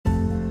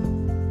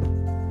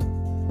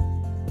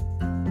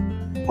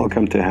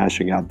Welcome to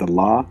Hashing Out the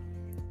Law,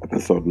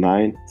 Episode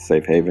 9,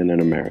 Safe Haven in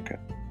America.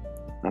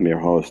 I'm your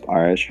host,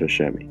 Arash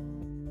Hashemi.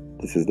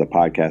 This is the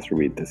podcast where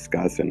we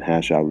discuss and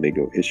hash out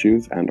legal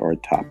issues and or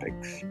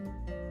topics.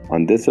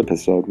 On this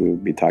episode, we will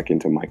be talking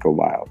to Michael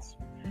Wilds.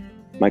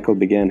 Michael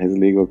began his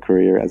legal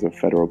career as a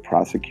federal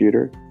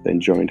prosecutor,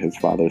 then joined his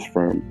father's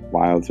firm,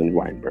 Wilds and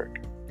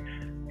Weinberg.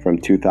 From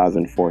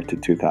 2004 to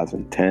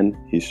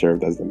 2010, he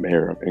served as the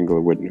mayor of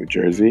Englewood, New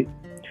Jersey.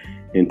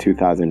 In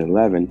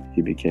 2011,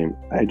 he became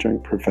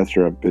adjunct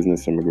professor of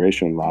business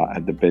immigration law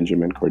at the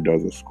Benjamin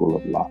Cardozo School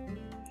of Law.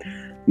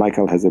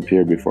 Michael has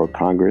appeared before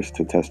Congress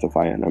to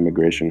testify on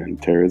immigration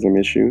and terrorism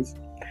issues.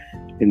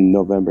 In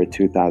November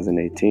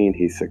 2018,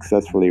 he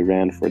successfully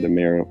ran for the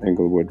mayor of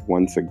Englewood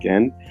once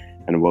again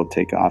and will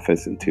take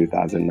office in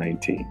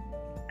 2019.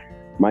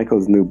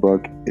 Michael's new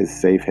book is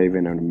Safe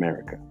Haven in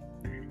America.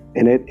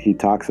 In it, he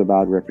talks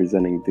about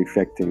representing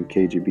defecting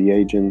KGB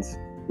agents,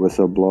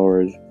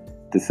 whistleblowers,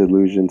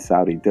 disillusioned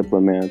Saudi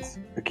diplomats,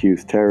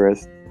 accused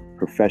terrorists,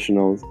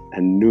 professionals,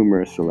 and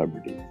numerous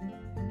celebrities.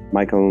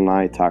 Michael and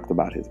I talked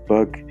about his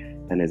book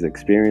and his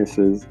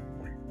experiences.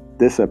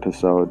 This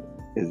episode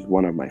is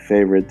one of my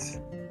favorites,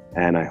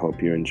 and I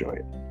hope you enjoy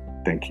it.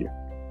 Thank you.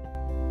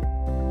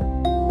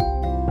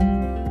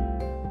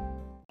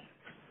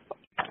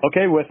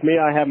 Okay, with me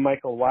I have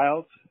Michael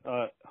Wilds,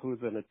 who's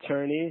an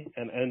attorney,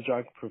 an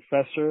adjunct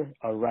professor,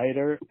 a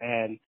writer,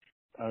 and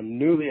a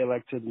newly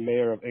elected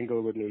mayor of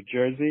Englewood, New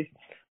Jersey.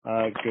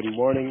 Good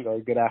morning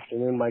or good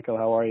afternoon, Michael.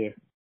 How are you?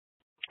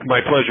 My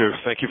pleasure.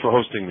 Thank you for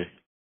hosting me.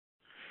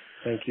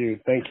 Thank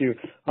you.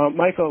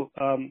 Michael,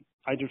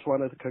 I just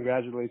wanted to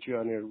congratulate you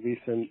on your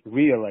recent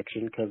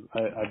re-election because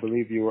I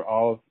believe you were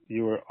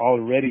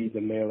already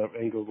the mayor of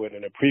Englewood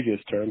in a previous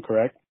term,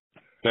 correct?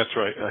 That's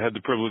right. I had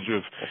the privilege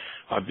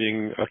of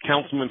being a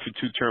councilman for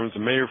 2 terms, a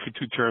mayor for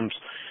 2 terms.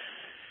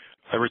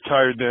 I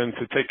retired then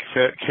to take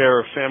care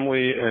of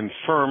family and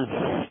firm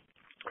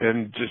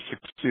and just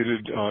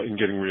succeeded in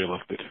getting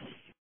reelected.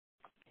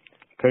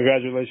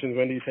 Congratulations.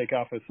 When do you take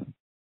office? I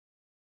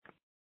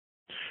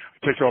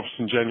take office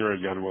in January,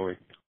 God willing.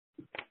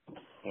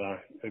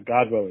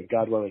 God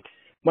willing.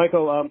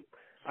 Michael,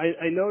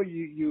 I know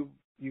you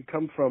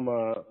come from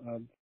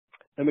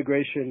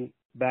immigration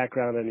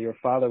background, and your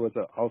father was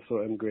also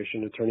an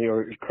immigration attorney,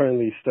 or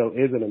currently still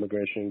is an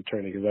immigration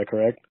attorney. Is that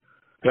correct?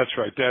 That's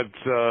right. Dad's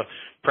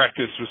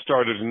practice was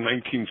started in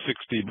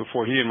 1960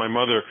 before he and my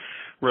mother,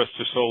 rest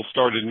her soul,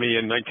 started me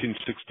in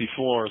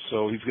 1964.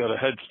 So he's got a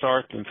head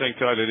start, and thank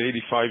God at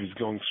 85 he's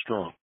going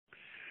strong.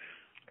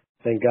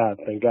 Thank God.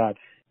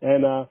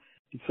 And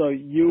so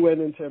you went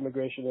into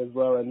immigration as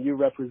well, and you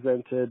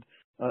represented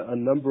a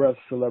number of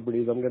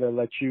celebrities. I'm going to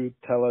let you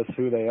tell us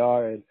who they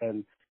are,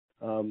 and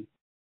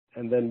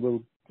then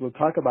we'll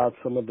talk about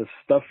some of the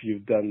stuff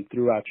you've done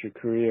throughout your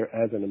career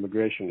as an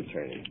immigration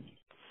attorney.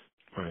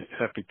 All right,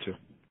 happy to.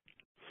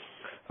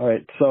 All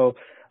right, so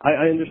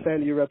I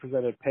understand you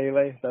represented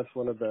Pele. That's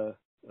one of the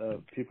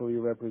people you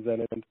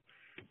represented,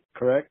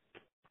 correct?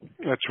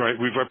 That's right.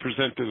 We've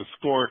represented a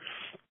score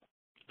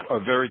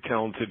of very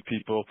talented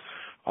people.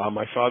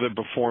 My father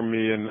before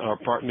me and our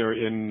partner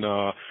in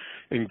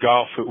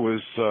golf, it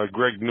was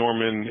Greg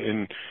Norman.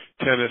 In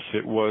tennis,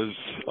 it was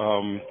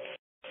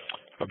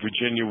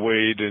Virginia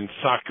Wade. In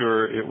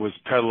soccer, it was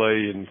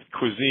Pele. In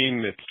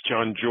cuisine, it's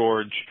John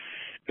George.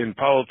 In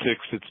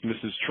politics, it's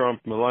Mrs. Trump,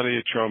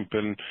 Melania Trump,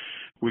 and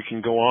we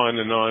can go on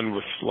and on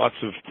with lots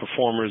of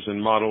performers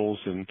and models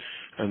and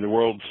the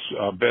world's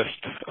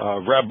best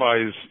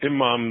rabbis,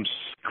 imams,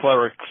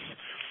 clerics,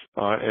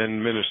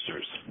 and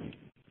ministers.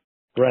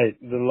 Right.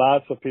 There are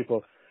lots of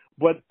people.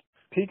 What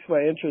piques my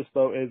interest,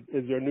 though,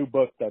 is your new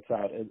book that's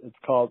out. It's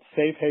called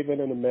Safe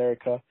Haven in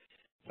America,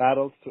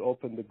 Battles to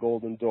Open the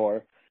Golden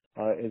Door.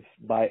 It's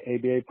by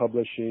ABA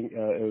Publishing.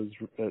 It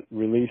was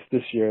released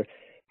this year.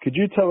 Could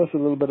you tell us a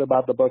little bit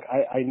about the book?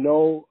 I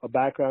know a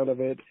background of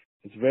it.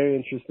 It's very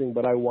interesting,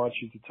 but I want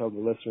you to tell the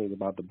listeners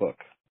about the book.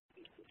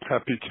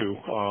 Happy to.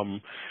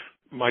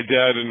 My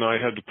dad and I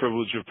had the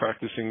privilege of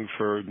practicing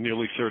for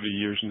nearly 30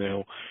 years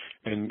now,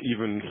 and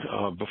even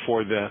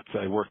before that,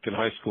 I worked in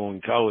high school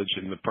and college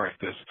in the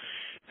practice,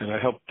 and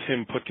I helped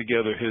him put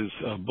together his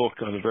book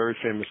on a very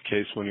famous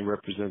case when he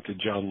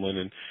represented John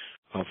Lennon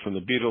from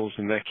the Beatles.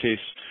 In that case,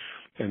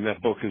 and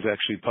that book is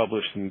actually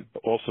published and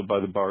also by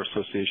the Bar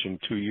Association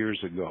 2 years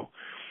ago.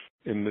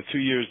 In the 2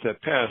 years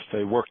that passed,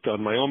 I worked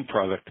on my own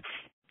product,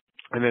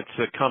 and it's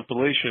a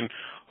compilation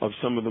of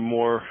some of the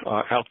more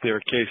out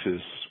there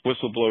cases,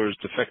 whistleblowers,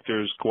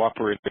 defectors,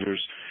 cooperators,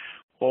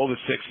 all the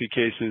sexy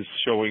cases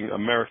showing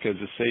America as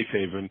a safe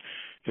haven.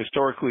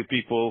 Historically,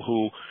 people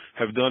who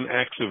have done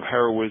acts of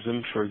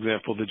heroism, for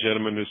example, the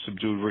gentleman who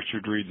subdued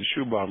Richard Reed, the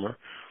shoe bomber,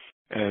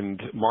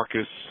 and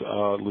Marcus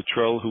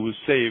Luttrell, who was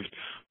saved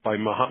by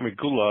Muhammad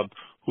Gulab,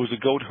 who was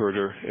a goat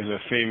herder in a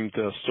famed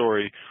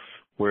story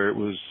where it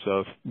was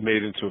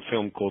made into a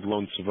film called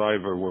Lone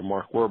Survivor, where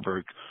Mark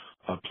Wahlberg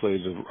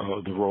played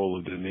the role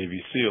of the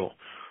Navy SEAL.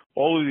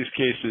 All of these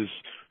cases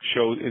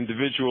showed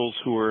individuals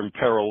who were in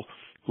peril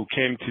who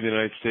came to the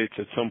United States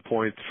at some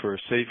point for a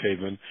safe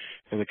haven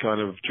and the kind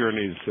of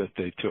journeys that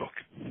they took.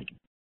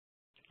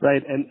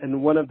 Right,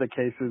 and one of the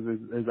cases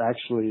is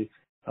actually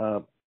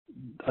a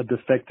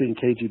defecting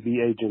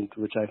KGB agent,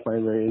 which I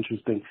find very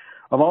interesting.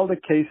 Of all the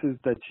cases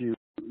that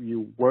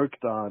you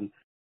worked on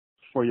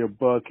for your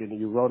book and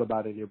you wrote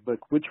about in your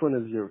book, which one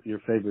is your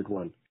favorite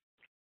one?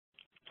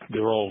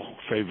 They're all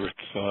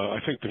favorites. I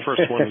think the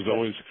first one is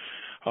always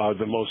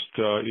the most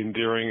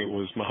endearing. It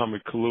was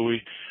Muhammad Khalooui,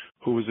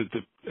 who was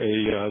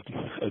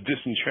a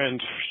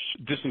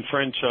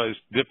disenfranchised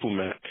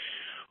diplomat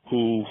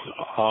who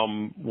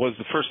was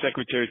the first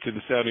secretary to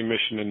the Saudi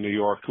mission in New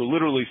York, who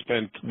literally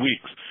spent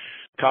weeks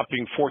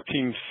copying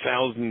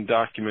 14,000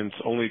 documents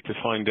only to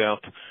find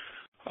out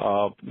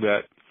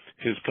that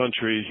his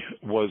country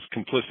was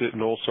complicit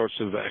in all sorts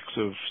of acts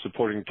of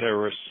supporting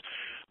terrorists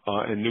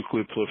and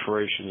nuclear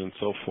proliferation and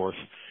so forth.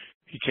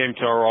 He came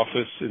to our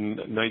office in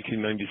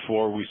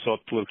 1994. We sought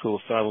political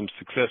asylum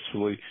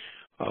successfully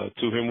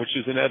to him, which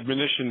is an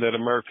admonition that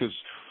America's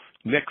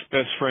next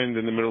best friend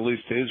in the Middle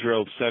East,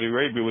 Israel, Saudi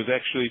Arabia, was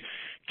actually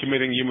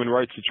committing human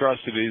rights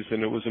atrocities,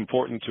 and it was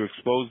important to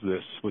expose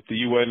this. With the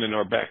UN in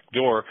our back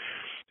door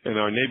in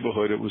our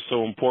neighborhood, it was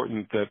so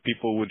important that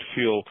people would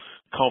feel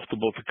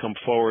comfortable to come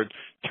forward,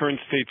 turn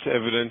state's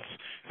evidence,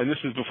 and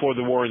this is before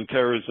the war on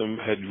terrorism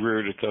had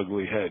reared its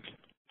ugly head.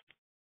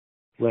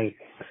 Right.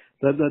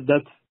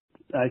 That's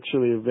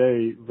actually a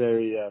very,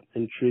 very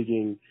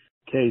intriguing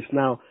case.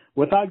 Now,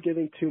 without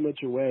giving too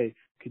much away,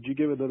 could you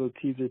give a little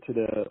teaser to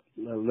the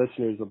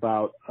listeners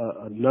about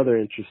another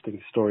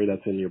interesting story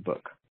that's in your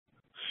book?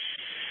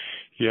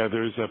 Yeah,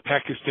 there's a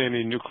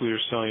Pakistani nuclear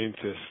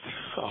scientist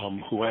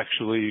who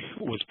actually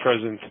was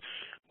present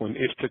when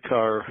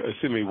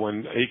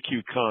when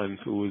A.Q. Khan,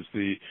 who was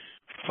the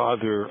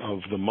father of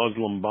the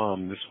Muslim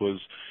bomb, this was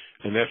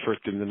an effort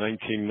in the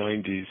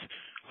 1990s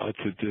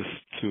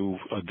to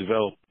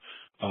develop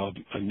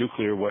a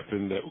nuclear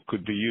weapon that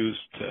could be used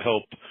to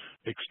help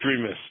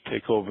extremists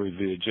take over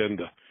the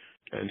agenda.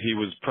 And he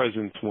was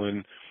present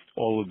when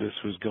all of this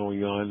was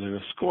going on, and a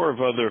score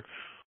of other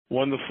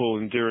wonderful,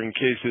 endearing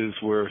cases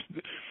where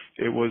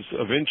it was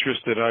of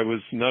interest that I was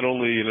not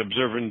only an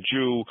observant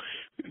Jew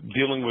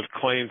dealing with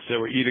clients that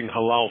were eating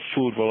halal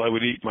food while I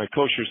would eat my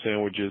kosher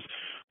sandwiches,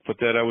 but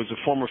that I was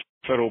a former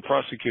federal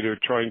prosecutor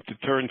trying to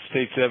turn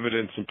state's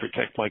evidence and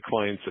protect my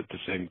clients at the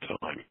same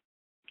time.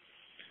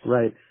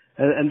 Right.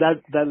 And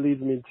that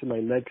leads me to my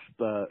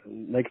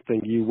next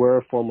thing. You were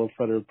a former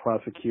federal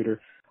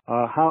prosecutor.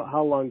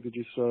 How long did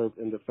you serve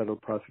in the federal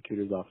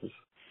prosecutor's office?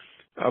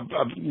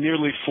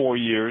 Nearly 4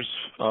 years,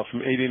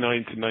 from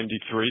 89 to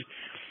 93.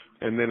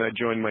 And then I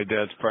joined my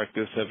dad's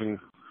practice, having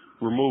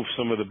removed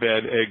some of the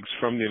bad eggs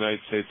from the United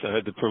States. I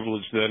had the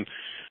privilege then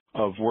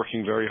of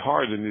working very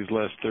hard in these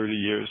last 30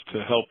 years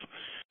to help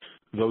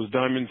those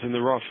diamonds in the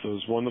rough,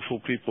 those wonderful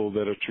people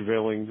that are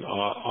travailing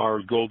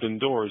our golden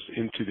doors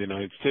into the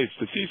United States.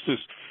 The thesis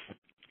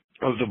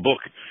of the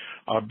book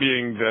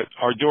being that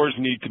our doors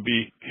need to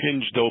be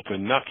hinged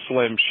open, not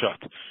slammed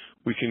shut.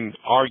 We can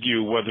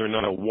argue whether or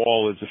not a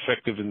wall is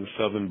effective in the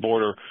southern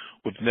border,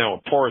 with now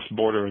a porous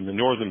border in the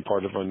northern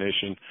part of our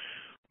nation.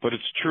 But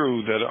it's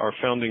true that our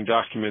founding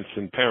documents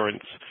and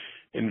parents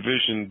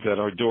envisioned that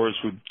our doors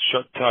would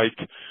shut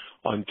tight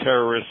on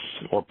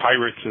terrorists or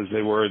pirates as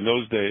they were in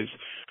those days,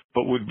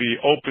 but would be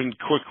opened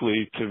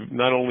quickly to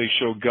not only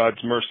show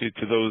God's mercy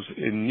to those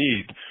in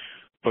need,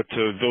 but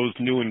to those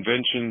new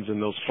inventions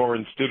and those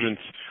foreign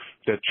students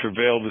that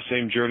travail the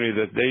same journey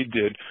that they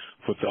did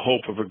with the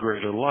hope of a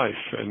greater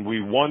life. And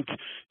we want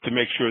to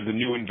make sure the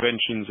new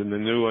inventions and the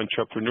new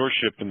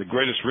entrepreneurship and the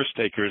greatest risk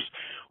takers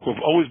who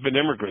have always been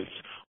immigrants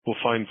will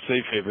find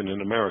safe haven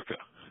in America.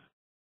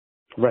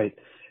 Right.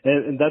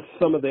 And that's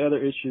some of the other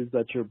issues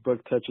that your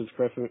book touches.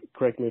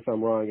 Correct me if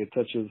I'm wrong. It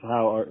touches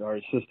how our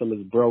system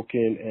is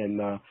broken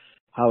and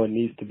how it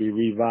needs to be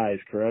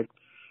revised, correct?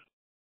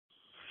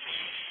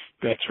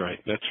 That's right.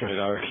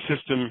 Our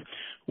system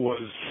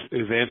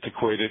is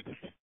antiquated.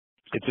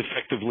 It's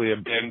effectively a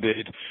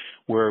Band-Aid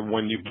where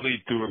when you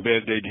bleed through a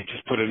Band-Aid, you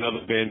just put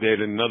another Band-Aid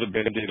and another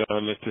Band-Aid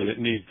on it and it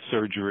needs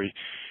surgery.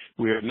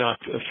 We are not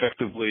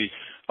effectively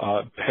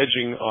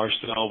hedging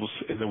ourselves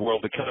in the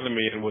world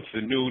economy, and what's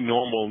the new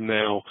normal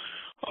now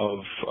of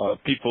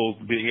people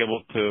being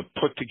able to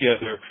put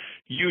together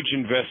huge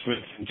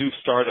investments and do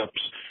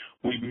startups.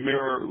 We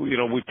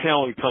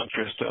pale in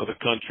contrast to other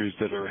countries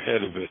that are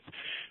ahead of it.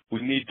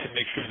 We need to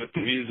make sure that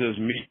the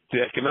visas meet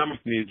the economic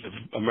needs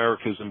of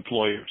America's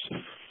employers.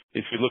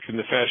 If you look in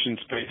the fashion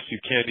space, you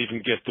can't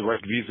even get the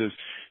right visas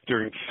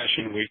during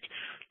Fashion Week.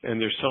 And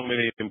there's so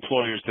many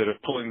employers that are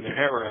pulling their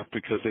hair out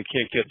because they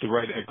can't get the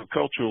right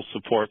agricultural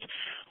support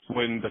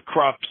when the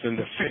crops and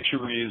the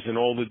fisheries and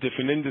all the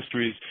different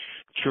industries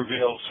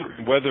travail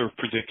certain weather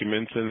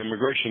predicaments and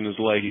immigration is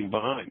lagging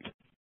behind.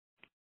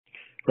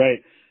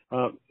 Right.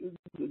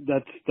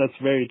 That's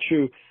very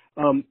true.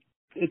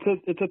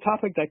 It's a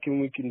topic that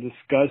we can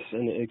discuss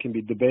and it can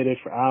be debated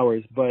for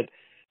hours, but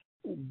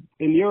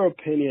in your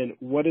opinion,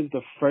 what is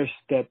the first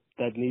step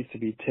that needs to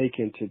be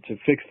taken to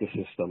fix the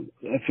system?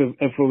 If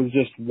it was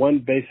just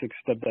one basic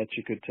step that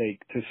you could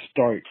take to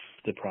start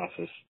the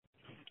process.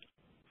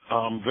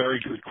 Very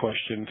good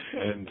question,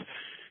 and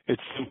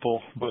it's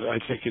simple, but I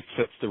think it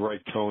sets the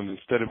right tone.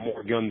 Instead of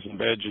more guns and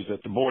badges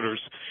at the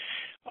borders,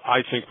 I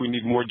think we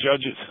need more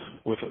judges.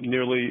 With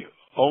nearly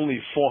only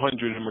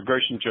 400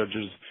 immigration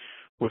judges,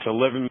 with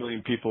 11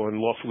 million people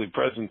unlawfully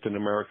present in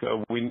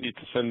America, we need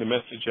to send the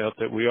message out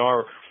that we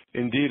are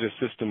indeed a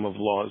system of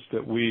laws,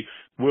 that we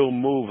will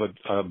move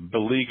a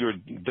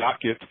beleaguered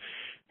docket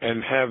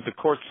and have the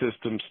court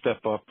system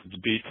step up its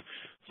beat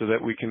so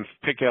that we can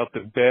pick out the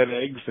bad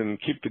eggs and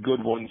keep the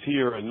good ones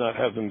here and not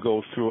have them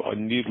go through a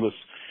needless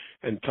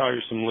and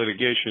tiresome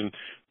litigation,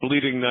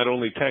 bleeding not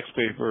only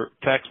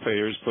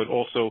taxpayers, but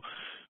also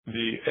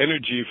the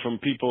energy from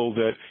people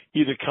that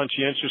either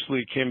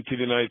conscientiously came to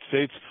the United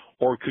States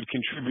or could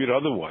contribute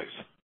otherwise.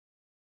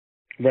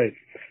 Right.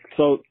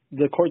 So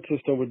the court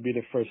system would be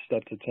the first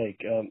step to take.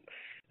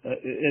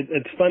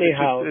 It's funny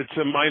how it's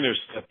a minor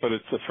step, but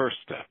it's the first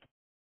step.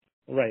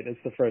 Right, it's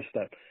the first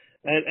step.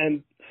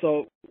 And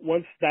so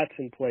once that's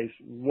in place,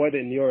 what,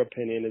 in your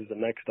opinion, is the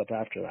next step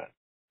after that?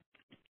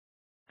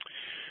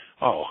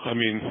 Oh, I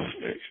mean,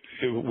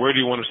 where do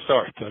you want to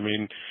start? I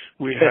mean,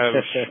 we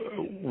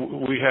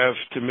have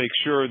to make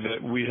sure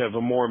that we have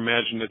a more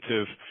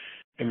imaginative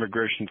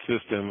immigration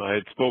system. I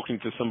had spoken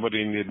to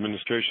somebody in the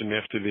administration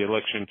after the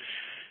election,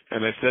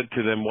 and I said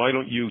to them, why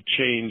don't you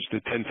change the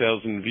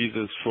 10,000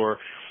 visas for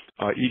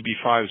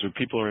EB-5s where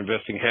people are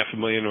investing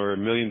 $500,000 or $1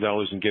 million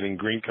in getting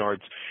green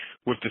cards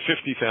with the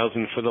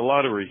 50,000 for the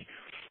lottery?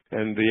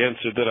 And the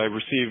answer that I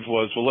received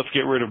was, well, let's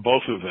get rid of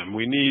both of them.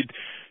 We need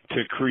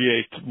to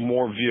create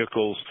more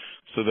vehicles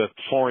so that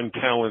foreign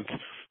talent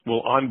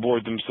will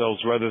onboard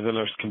themselves rather than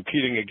us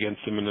competing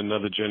against them in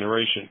another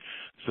generation,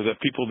 so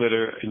that people that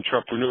are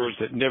entrepreneurs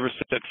that never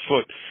set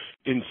foot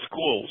in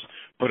schools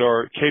but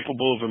are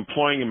capable of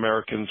employing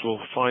Americans will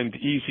find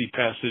easy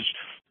passage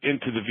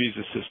into the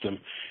visa system.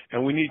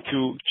 And we need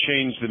to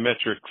change the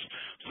metrics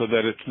so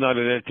that it's not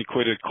an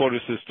antiquated quota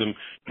system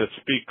that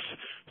speaks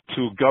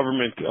to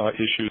government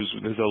issues.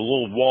 There's a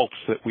little waltz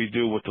that we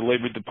do with the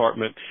Labor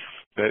Department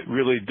that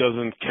really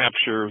doesn't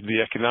capture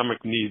the economic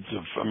needs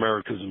of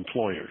America's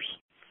employers.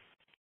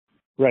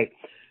 Right.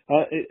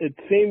 It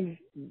seems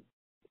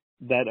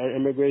that our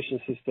immigration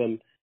system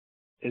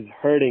is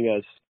hurting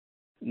us,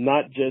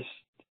 not just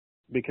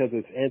because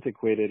it's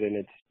antiquated and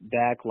it's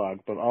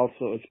backlogged, but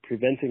also it's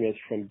preventing us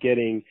from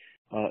getting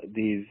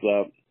these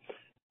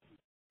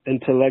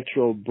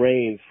intellectual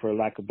brains, for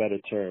lack of a better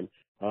term,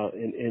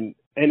 in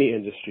any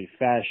industry,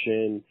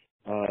 fashion,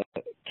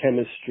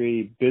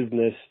 chemistry,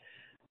 business.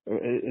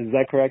 Is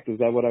that correct? Is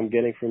that what I'm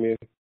getting from you?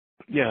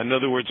 Yeah, in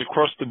other words,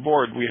 across the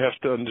board, we have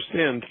to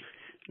understand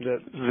that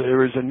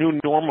there is a new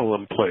normal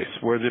in place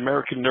where the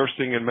American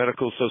Nursing and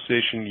Medical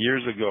Association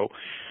years ago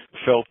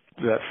felt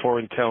that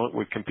foreign talent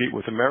would compete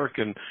with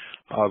American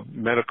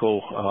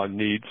medical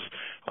needs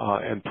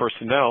and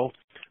personnel.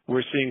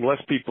 We're seeing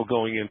less people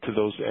going into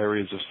those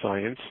areas of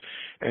science,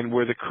 and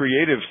where the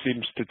creative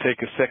seems to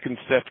take a second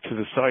step to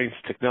the science,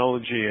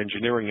 technology,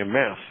 engineering, and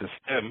math, the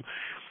STEM,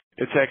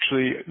 it's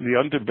actually the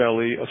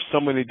underbelly of so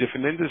many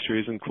different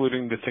industries,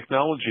 including the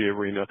technology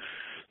arena.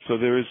 So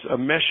there is a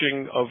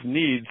meshing of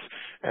needs,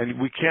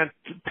 and we can't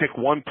pick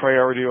one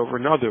priority over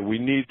another. We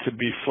need to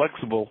be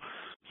flexible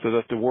so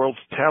that the world's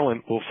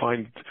talent will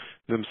find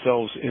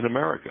themselves in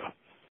America.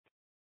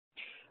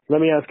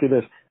 Let me ask you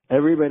this.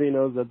 Everybody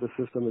knows that the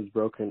system is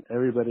broken.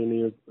 Everybody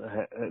knows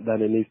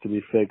that it needs to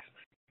be fixed.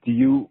 Do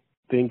you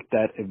think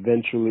that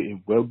eventually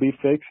it will be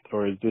fixed,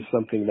 or is this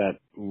something that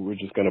we're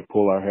just going to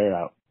pull our hair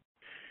out?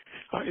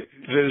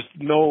 There's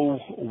no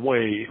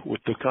way,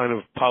 with the kind of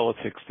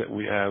politics that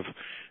we have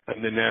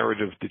and the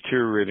narrative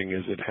deteriorating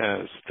as it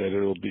has, that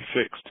it'll be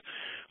fixed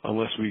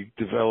unless we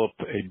develop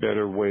a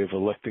better way of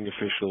electing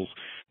officials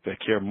that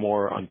care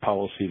more on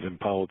policy than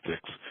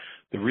politics.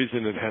 The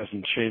reason it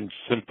hasn't changed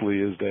simply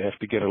is they have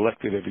to get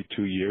elected every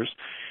 2 years,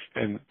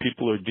 and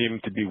people are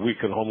deemed to be weak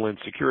on Homeland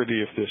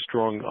Security if they're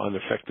strong on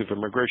effective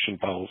immigration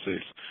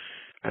policies.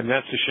 And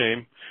that's a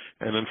shame.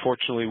 And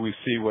unfortunately, we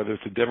see whether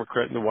it's a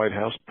Democrat in the White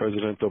House,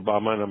 President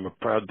Obama, and I'm a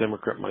proud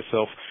Democrat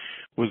myself,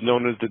 was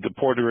known as the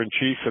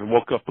deporter-in-chief and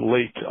woke up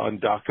late on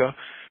DACA,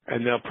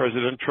 and now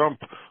President Trump,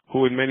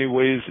 who in many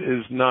ways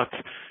is not,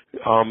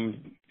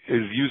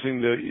 is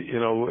using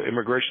the,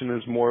 immigration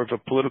as more of a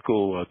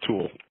political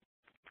tool.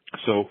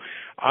 So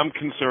I'm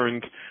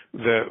concerned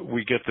that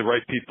we get the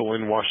right people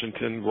in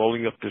Washington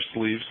rolling up their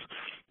sleeves.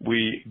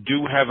 We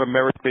do have a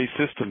merit-based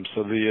system,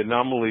 so the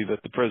anomaly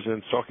that the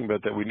president's talking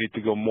about, that we need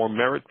to go more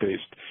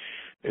merit-based,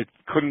 it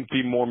couldn't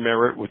be more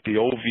merit with the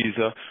old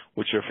visa,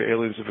 which are for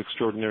aliens of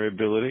extraordinary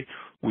ability.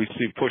 We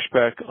see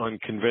pushback on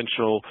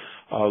conventional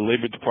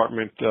Labor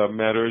Department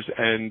matters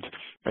and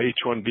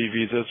H-1B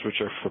visas, which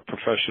are for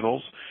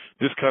professionals.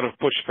 This kind of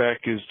pushback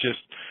is just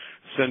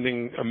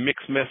sending a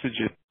mixed message.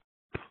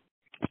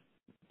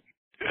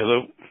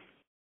 Hello?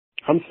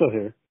 I'm still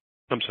here.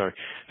 I'm sorry.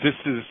 This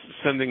is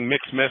sending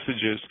mixed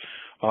messages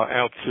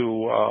out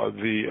to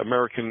the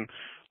American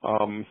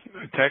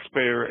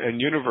taxpayer and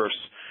universe.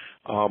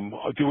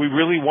 Do we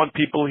really want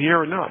people here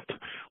or not?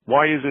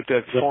 Why is it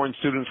that foreign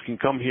students can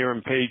come here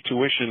and pay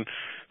tuition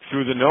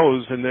through the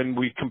nose, and then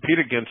we compete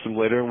against them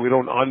later, and we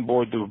don't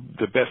onboard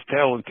the best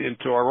talent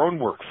into our own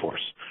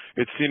workforce?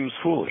 It seems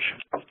foolish.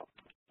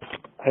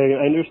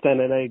 I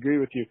understand, and I agree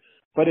with you.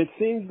 But it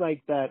seems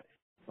like that,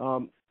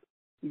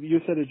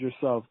 you said it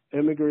yourself,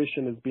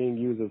 immigration is being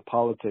used as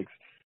politics.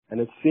 And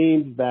it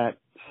seems that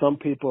some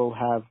people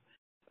have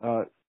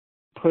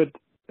put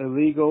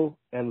illegal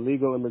and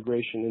legal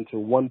immigration into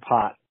one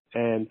pot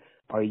and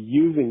are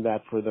using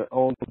that for their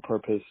own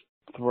purpose,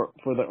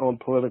 for their own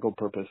political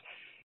purpose.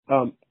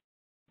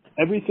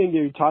 Everything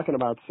you're talking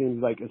about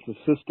seems like it's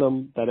a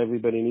system that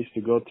everybody needs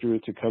to go through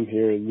to come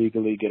here and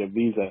legally get a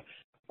visa.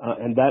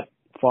 And that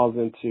falls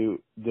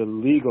into the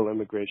legal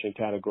immigration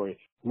category.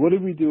 What do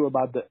we do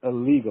about the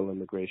illegal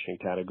immigration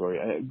category?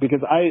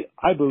 Because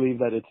I believe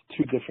that it's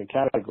two different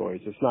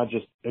categories. It's not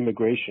just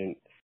immigration.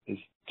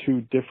 It's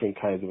two different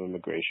kinds of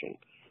immigration.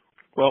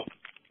 Well,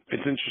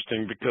 it's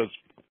interesting because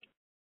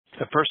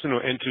a person who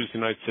enters the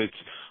United States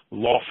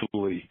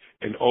lawfully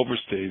and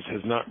overstays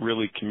has not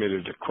really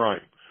committed a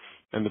crime.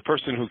 And the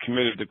person who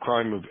committed the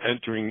crime of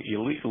entering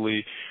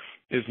illegally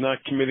is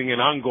not committing an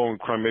ongoing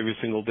crime every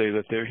single day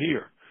that they're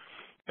here.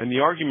 And the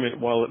argument,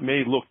 while it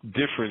may look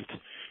different,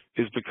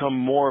 has become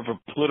more of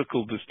a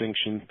political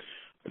distinction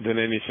than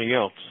anything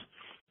else.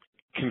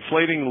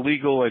 Conflating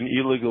legal and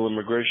illegal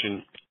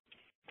immigration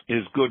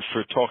is good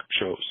for talk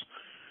shows.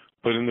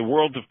 But in the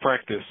world of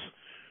practice,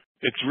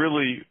 it's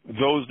really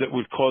those that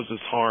would cause us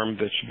harm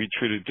that should be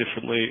treated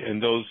differently,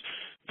 and those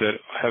that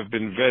have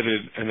been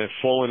vetted and have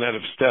fallen out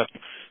of step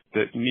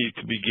that need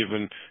to be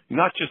given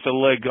not just a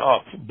leg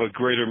up, but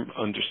greater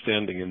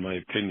understanding, in my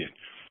opinion.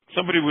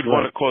 Somebody who would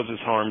want to cause us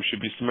harm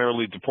should be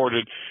summarily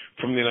deported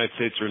from the United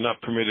States or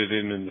not permitted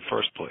in the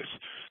first place.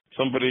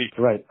 Somebody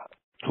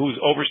who's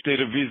overstayed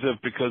a visa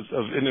because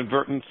of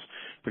inadvertence,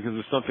 because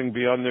of something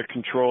beyond their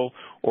control,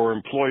 or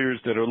employers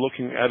that are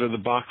looking out of the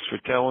box for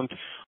talent,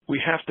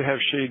 we have to have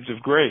shades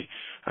of gray.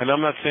 And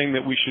I'm not saying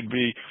that we should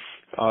be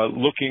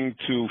looking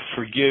to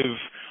forgive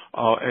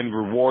and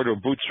reward or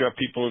bootstrap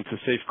people into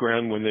safe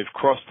ground when they've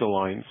crossed the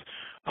lines.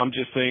 I'm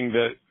just saying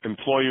that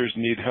employers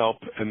need help,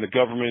 and the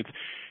government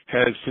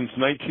has, since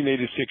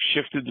 1986,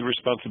 shifted the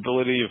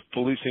responsibility of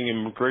policing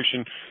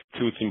immigration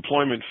to its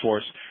employment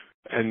force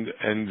and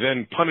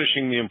then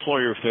punishing the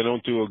employer if they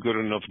don't do a good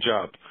enough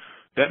job.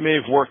 That may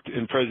have worked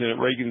in President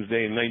Reagan's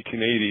day in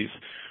 1980s,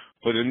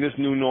 but in this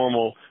new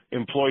normal,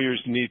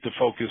 employers need to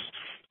focus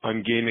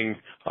on gaining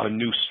a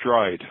new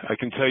stride. I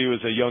can tell you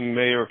as a young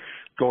mayor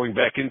going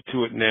back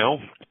into it now,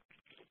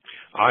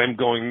 I'm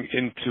going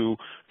into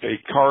a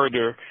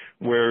corridor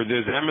where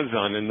there's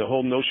Amazon, and the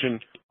whole notion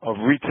of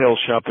retail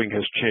shopping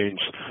has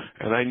changed,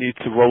 and I need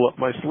to roll up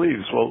my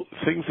sleeves. Well,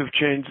 things have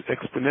changed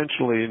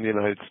exponentially in the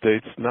United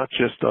States, not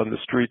just on the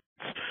streets,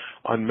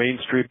 on Main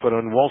Street, but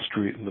on Wall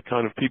Street, and the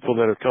kind of people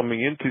that are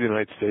coming into the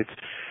United States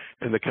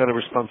and the kind of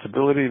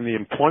responsibility and the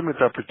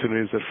employment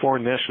opportunities that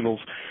foreign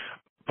nationals,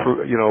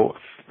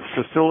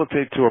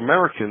 facilitate to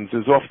Americans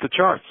is off the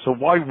charts. So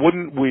why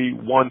wouldn't we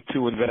want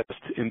to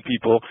invest in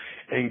people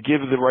and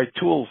give the right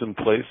tools in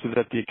place so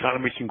that the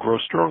economy can grow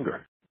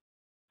stronger?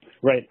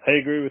 Right. I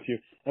agree with you.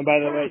 And by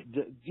the way,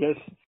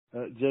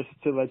 just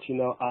to let you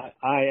know,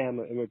 I am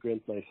an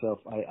immigrant myself.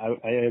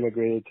 I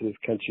immigrated to this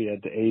country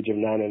at the age of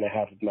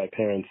 9.5 with my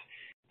parents.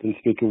 Didn't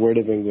speak a word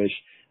of English.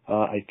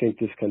 I think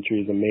this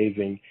country is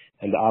amazing,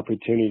 and the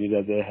opportunity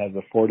that it has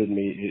afforded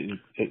me,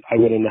 I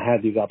wouldn't have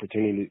had these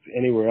opportunities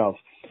anywhere else.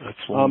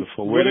 That's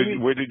wonderful.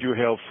 Where did you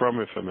hail from,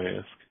 if I may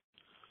ask?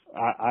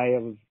 I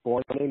was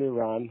born in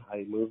Iran.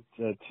 I moved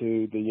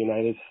to the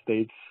United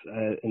States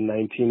in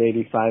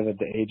 1985 at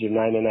the age of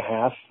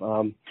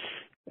 9.5,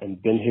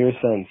 and been here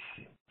since.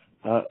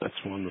 That's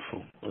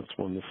wonderful. That's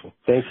wonderful.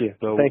 Thank you.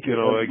 So, Thank you.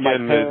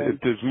 Again,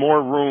 there's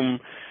more room.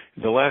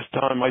 The last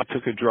time I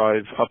took a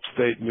drive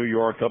upstate New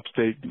York,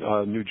 upstate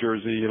New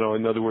Jersey,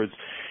 in other words,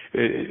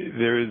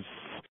 there is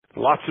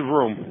lots of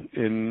room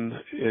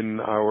in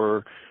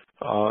our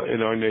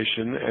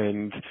nation,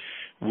 and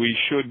we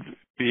should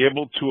be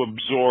able to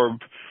absorb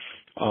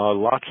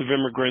lots of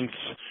immigrants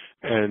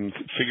and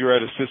figure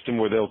out a system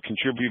where they'll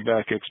contribute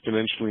back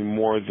exponentially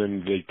more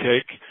than they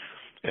take.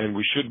 And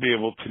we should be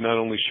able to not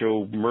only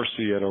show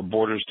mercy at our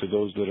borders to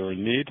those that are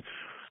in need,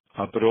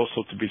 but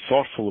also to be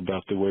thoughtful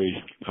about the way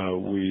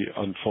we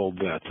unfold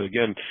that.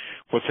 Again,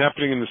 what's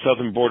happening in the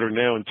southern border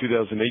now in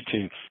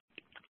 2018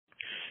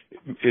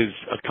 is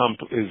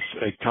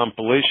a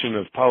compilation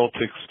of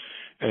politics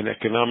and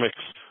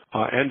economics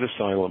and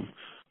asylum.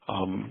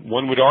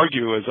 One would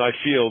argue, as I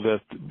feel,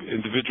 that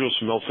individuals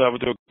from El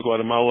Salvador,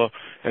 Guatemala,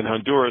 and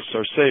Honduras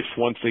are safe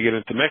once they get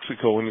into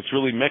Mexico, and it's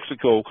really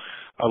Mexico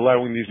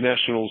allowing these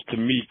nationals to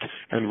meet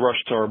and rush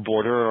to our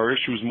border. Our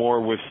issue is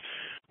more with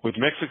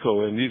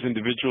Mexico, and these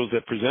individuals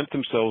that present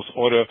themselves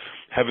ought to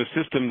have a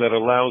system that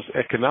allows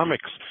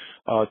economics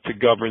to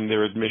govern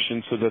their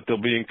admission so that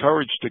they'll be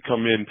encouraged to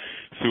come in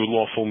through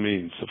lawful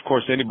means. Of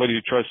course, anybody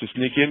who tries to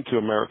sneak into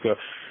America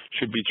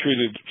should be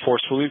treated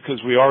forcefully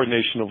because we are a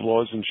nation of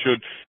laws and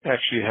should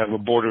actually have a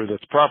border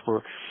that's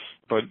proper.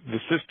 But the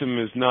system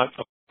is not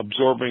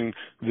absorbing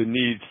the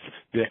needs,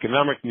 the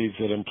economic needs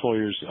that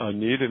employers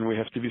need, and we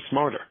have to be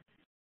smarter.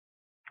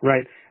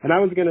 Right. And I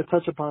was going to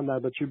touch upon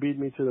that, but you beat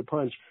me to the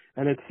punch.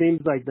 And it seems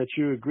like that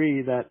you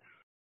agree that,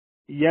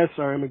 yes,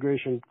 our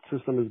immigration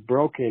system is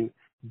broken,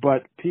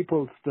 but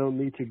people still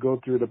need to go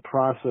through the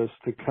process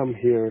to come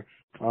here.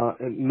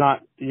 And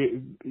not,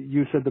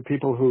 you said the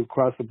people who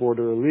cross the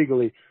border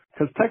illegally,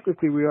 because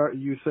technically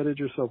you said it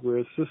yourself, we're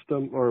a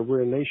system, or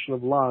we're a nation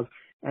of laws,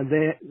 and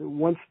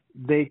once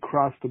they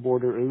cross the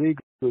border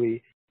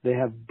illegally, they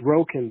have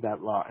broken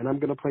that law. And I'm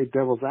going to play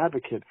devil's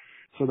advocate.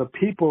 So the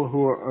people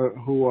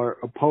who are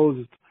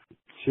opposed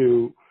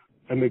to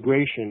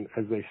immigration,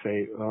 as they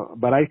say,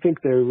 but I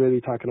think they're really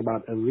talking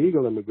about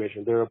illegal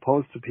immigration. They're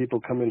opposed to people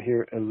coming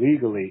here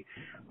illegally.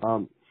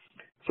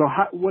 So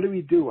what do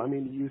we do? I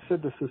mean, you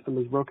said the system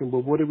is broken,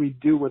 but what do we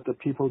do with the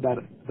people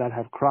that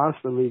have crossed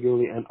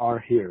illegally and are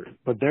here?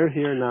 But they're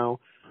here now.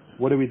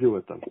 What do we do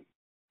with them?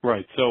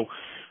 Right. So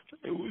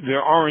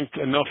there aren't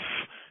enough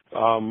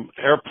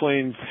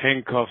airplanes,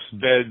 handcuffs,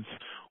 beds,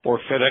 or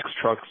FedEx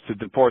trucks to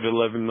deport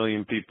 11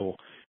 million people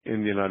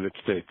in the United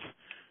States.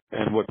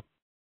 And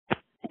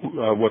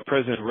what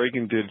President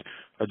Reagan did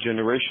a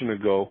generation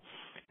ago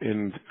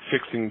in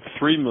fixing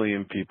 3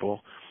 million people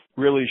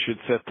really should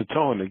set the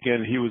tone.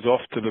 Again, he was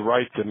off to the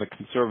right and the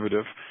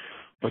conservative,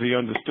 but he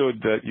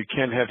understood that you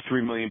can't have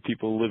 3 million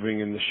people living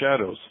in the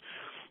shadows.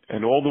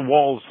 And all the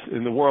walls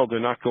in the world are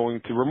not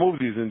going to remove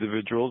these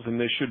individuals, and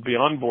they should be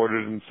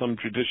onboarded in some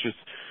judicious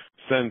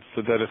sense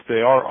so that if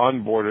they are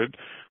onboarded,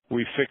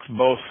 we fix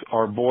both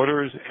our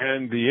borders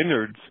and the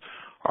innards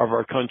of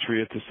our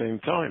country at the same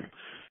time.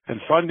 And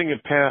finding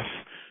a path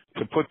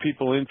to put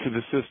people into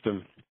the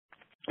system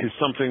is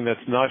something that's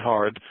not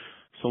hard,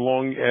 so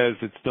long as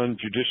it's done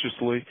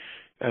judiciously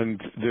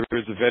and there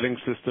is a vetting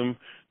system,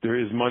 there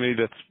is money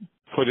that's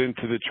put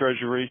into the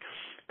Treasury,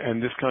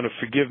 and this kind of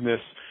forgiveness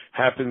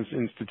happens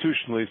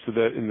institutionally so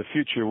that in the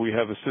future we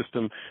have a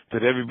system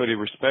that everybody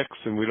respects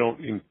and we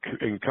don't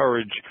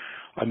encourage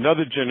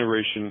another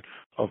generation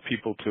of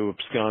people to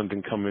abscond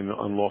and come in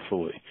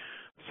unlawfully.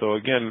 So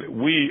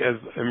again, we as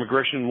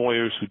immigration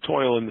lawyers who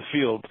toil in the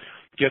field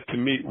get to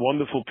meet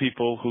wonderful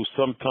people who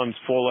sometimes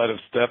fall out of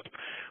step,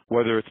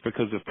 whether it's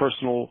because of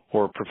personal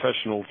or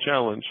professional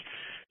challenge,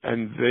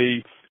 and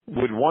they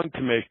would want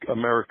to make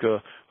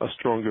America a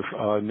stronger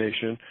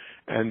nation,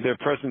 and their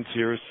presence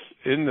here is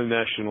in the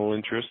national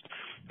interest,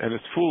 and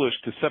it's foolish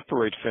to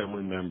separate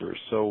family members.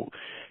 So,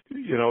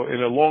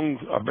 in a long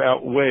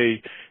about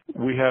way,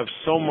 we have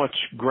so much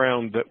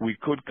ground that we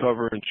could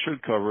cover and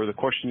should cover. The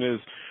question is,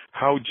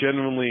 how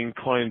genuinely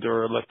inclined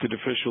are elected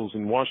officials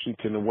in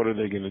Washington, and what are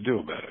they going to do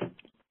about it?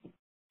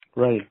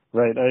 Right.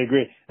 I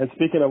agree. And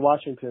speaking of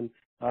Washington,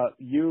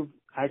 you've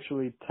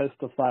actually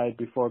testified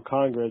before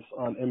Congress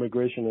on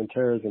immigration and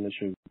terrorism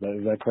issues.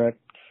 Is that correct?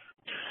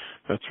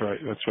 That's right.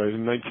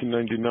 In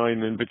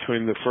 1999, in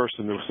between the first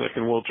and the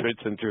second World Trade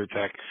Center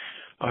attack,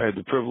 I had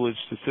the privilege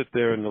to sit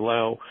there and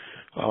allow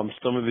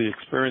some of the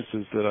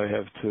experiences that I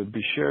have to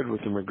be shared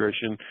with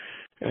immigration.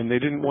 And they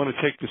didn't want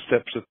to take the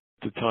steps at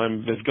the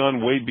time. They've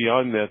gone way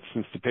beyond that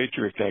since the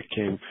Patriot Act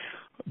came.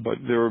 But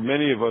there were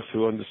many of us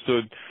who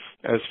understood,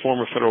 as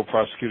former federal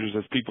prosecutors,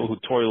 as people who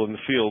toil in the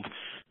field,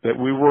 that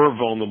we were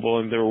vulnerable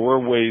and there were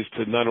ways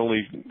to not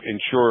only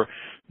ensure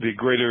the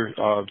greater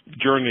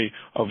journey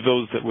of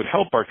those that would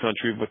help our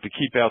country, but to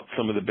keep out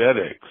some of the bad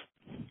eggs.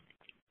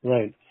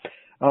 Right.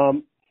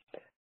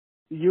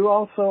 You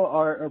also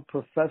are a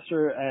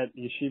professor at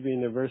Yeshiva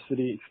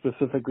University,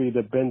 specifically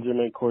the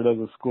Benjamin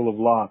Cordoza School of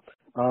Law.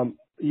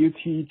 You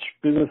teach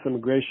business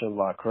immigration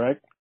law,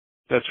 correct?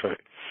 That's right.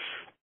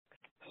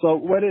 So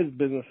what is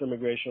business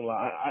immigration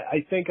law?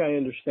 I think I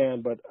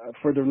understand, but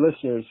for the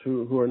listeners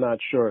who are not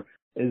sure,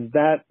 is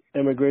that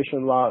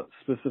immigration law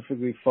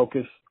specifically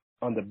focused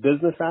on the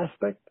business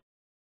aspect?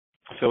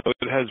 So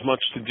it has much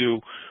to do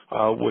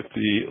with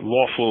the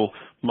lawful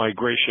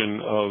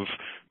migration of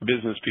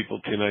business people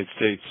to the United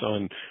States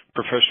on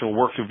professional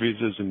worker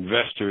visas,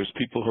 investors,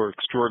 people who are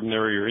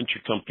extraordinary or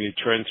intercompany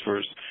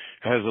transfers.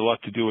 It has a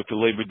lot to do with the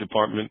Labor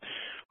Department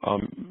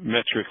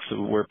metrics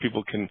where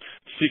people can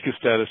seek a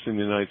status in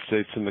the United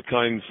States and the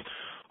kinds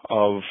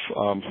of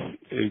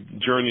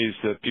journeys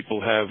that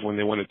people have when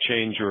they want to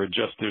change or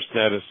adjust their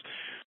status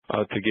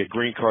to get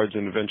green cards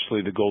and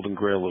eventually the golden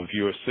grail of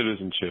U.S.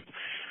 citizenship.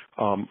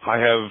 I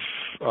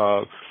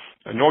have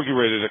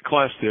inaugurated a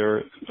class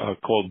there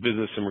called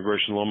Business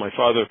Immigration Law. My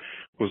father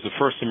was the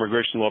first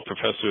immigration law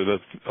professor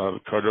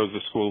that Cardoza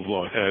School of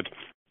Law had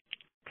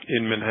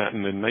in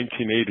Manhattan in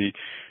 1980,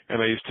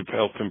 and I used to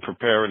help him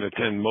prepare and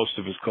attend most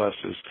of his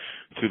classes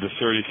through the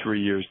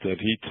 33 years that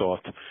he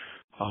taught.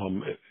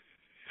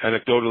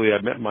 Anecdotally,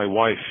 I met my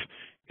wife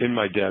in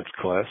my dad's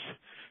class,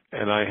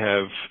 and I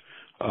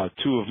have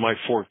 2 of my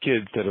 4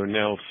 kids that are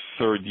now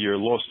third-year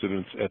law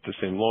students at the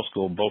same law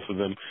school. Both of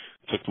them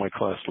took my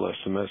class last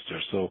semester.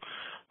 So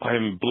I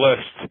am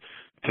blessed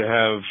to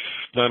have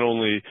not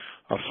only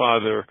a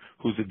father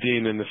who's a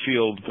dean in the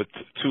field, but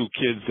two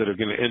kids that are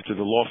going to enter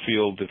the law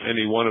field, if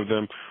any one of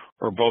them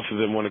or both of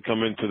them want to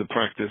come into the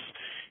practice.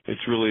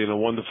 It's really in a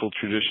wonderful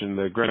tradition.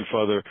 Their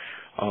grandfather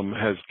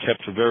has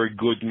kept a very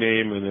good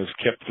name and has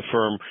kept the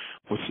firm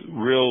with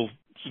real,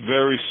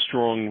 very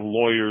strong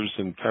lawyers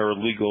and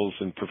paralegals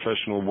and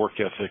professional work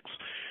ethics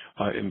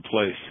in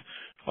place.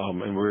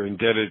 And we're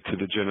indebted to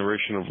the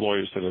generation of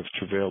lawyers that have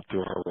travailed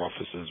through our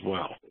office as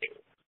well.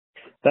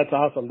 That's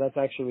awesome. That's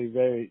actually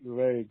very,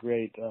 very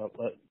great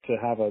to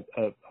have a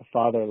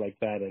father like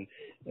that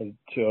and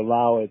to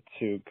allow it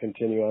to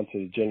continue on to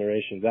the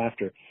generations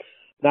after.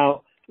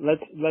 Now,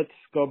 let's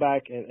go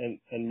back and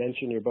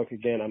mention your book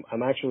again.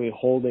 I'm actually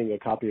holding a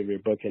copy of your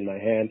book in my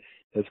hand.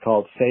 It's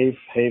called Safe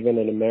Haven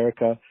in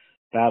America: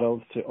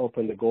 Battles to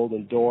Open the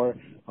Golden Door.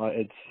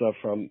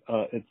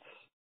 It's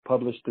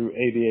published through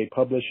ABA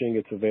Publishing.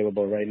 It's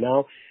available right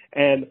now.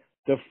 And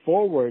the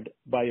foreword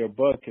by your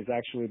book is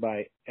actually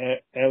by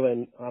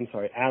Alan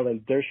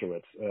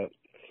Dershowitz.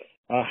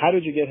 How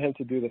did you get him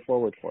to do the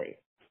foreword for you?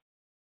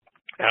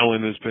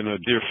 Alan has been a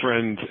dear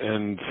friend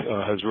and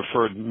has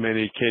referred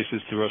many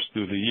cases to us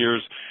through the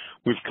years.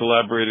 We've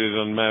collaborated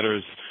on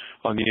matters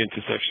on the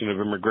intersection of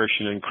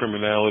immigration and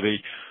criminality.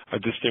 A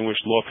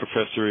distinguished law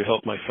professor who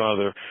helped my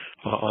father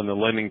on the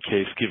Lennon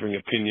case, giving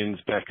opinions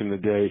back in the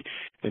day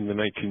in the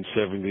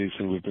 1970s,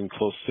 and we've been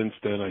close since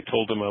then. I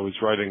told him I was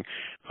writing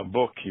a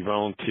book. He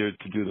volunteered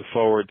to do the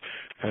foreword,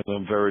 and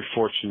I'm very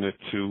fortunate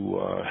to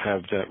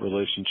have that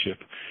relationship.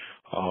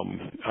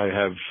 I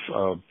have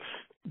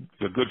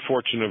the good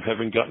fortune of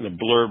having gotten a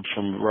blurb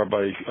from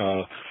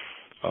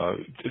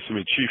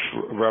Chief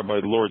Rabbi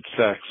Lord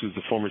Sachs, who's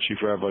the former Chief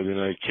Rabbi of the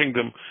United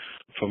Kingdom,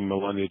 from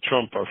Melania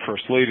Trump, our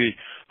First Lady,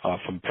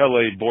 from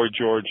Pele, Boy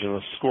George, and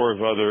a score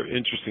of other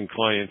interesting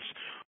clients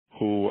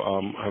who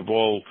have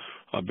all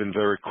been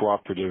very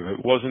cooperative.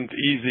 It wasn't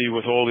easy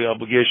with all the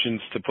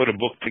obligations to put a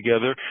book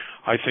together.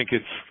 I think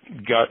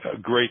it's got a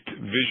great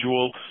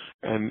visual,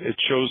 and it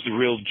shows the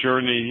real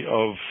journey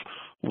of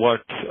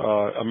what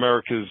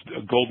America's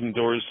golden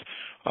doors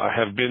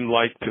have been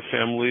like to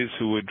families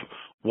who would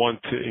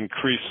want to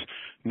increase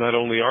not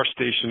only our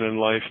station in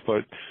life,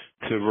 but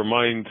to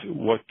remind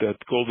what that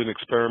golden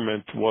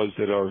experiment was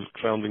that our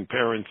founding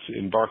parents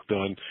embarked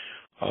on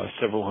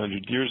several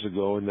hundred years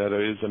ago, and that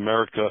is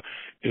America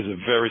is a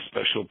very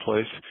special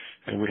place,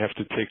 and we have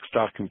to take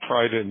stock and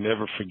pride and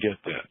never forget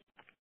that.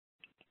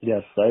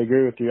 Yes, I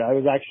agree with you. I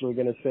was actually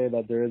going to say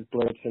that there is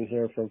blurbs in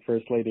here from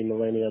First Lady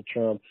Melania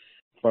Trump,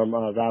 from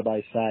Rabbi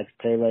Sachs,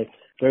 Pele.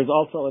 There's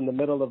also in the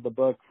middle of the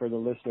book, for the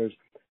listeners,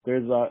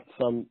 there's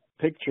some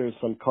pictures,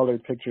 some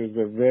colored pictures.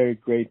 They're very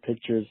great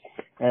pictures.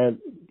 And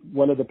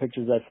one of the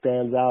pictures that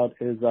stands out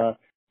is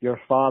your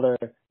father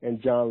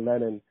and John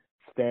Lennon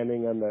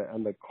standing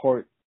on the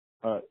court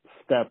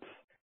steps,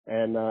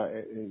 and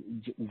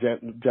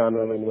John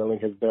Lennon willing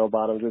his bell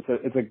bottoms.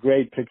 It's a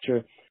great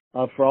picture.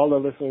 For all the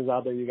listeners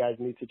out there, you guys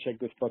need to check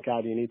this book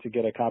out. You need to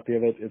get a copy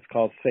of it. It's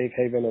called Safe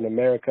Haven in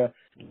America: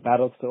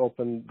 Battles to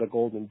Open the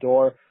Golden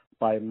Door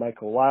by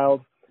Michael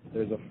Wild.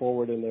 There's a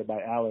foreword in there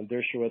by Alan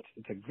Dershowitz.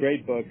 It's a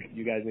great book.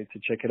 You guys need to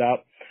check it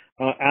out.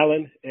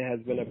 Alan, it has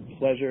been a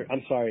pleasure.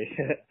 I'm sorry.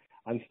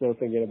 I'm still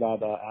thinking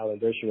about Alan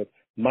Dershowitz.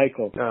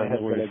 Michael, it has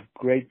been a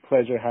great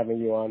pleasure having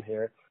you on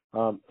here.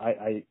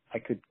 I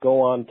could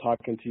go on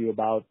talking to you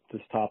about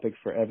this topic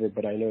forever,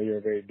 but I know you're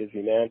a very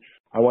busy man.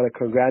 I want to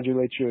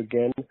congratulate you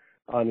again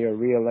on your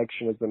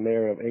re-election as the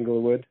mayor of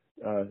Englewood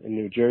in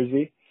New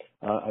Jersey.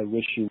 I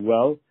wish you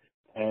well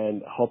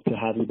and hope to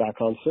have you back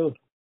on soon.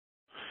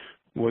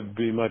 Would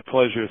be my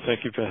pleasure.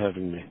 Thank you for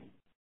having me.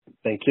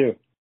 Thank you.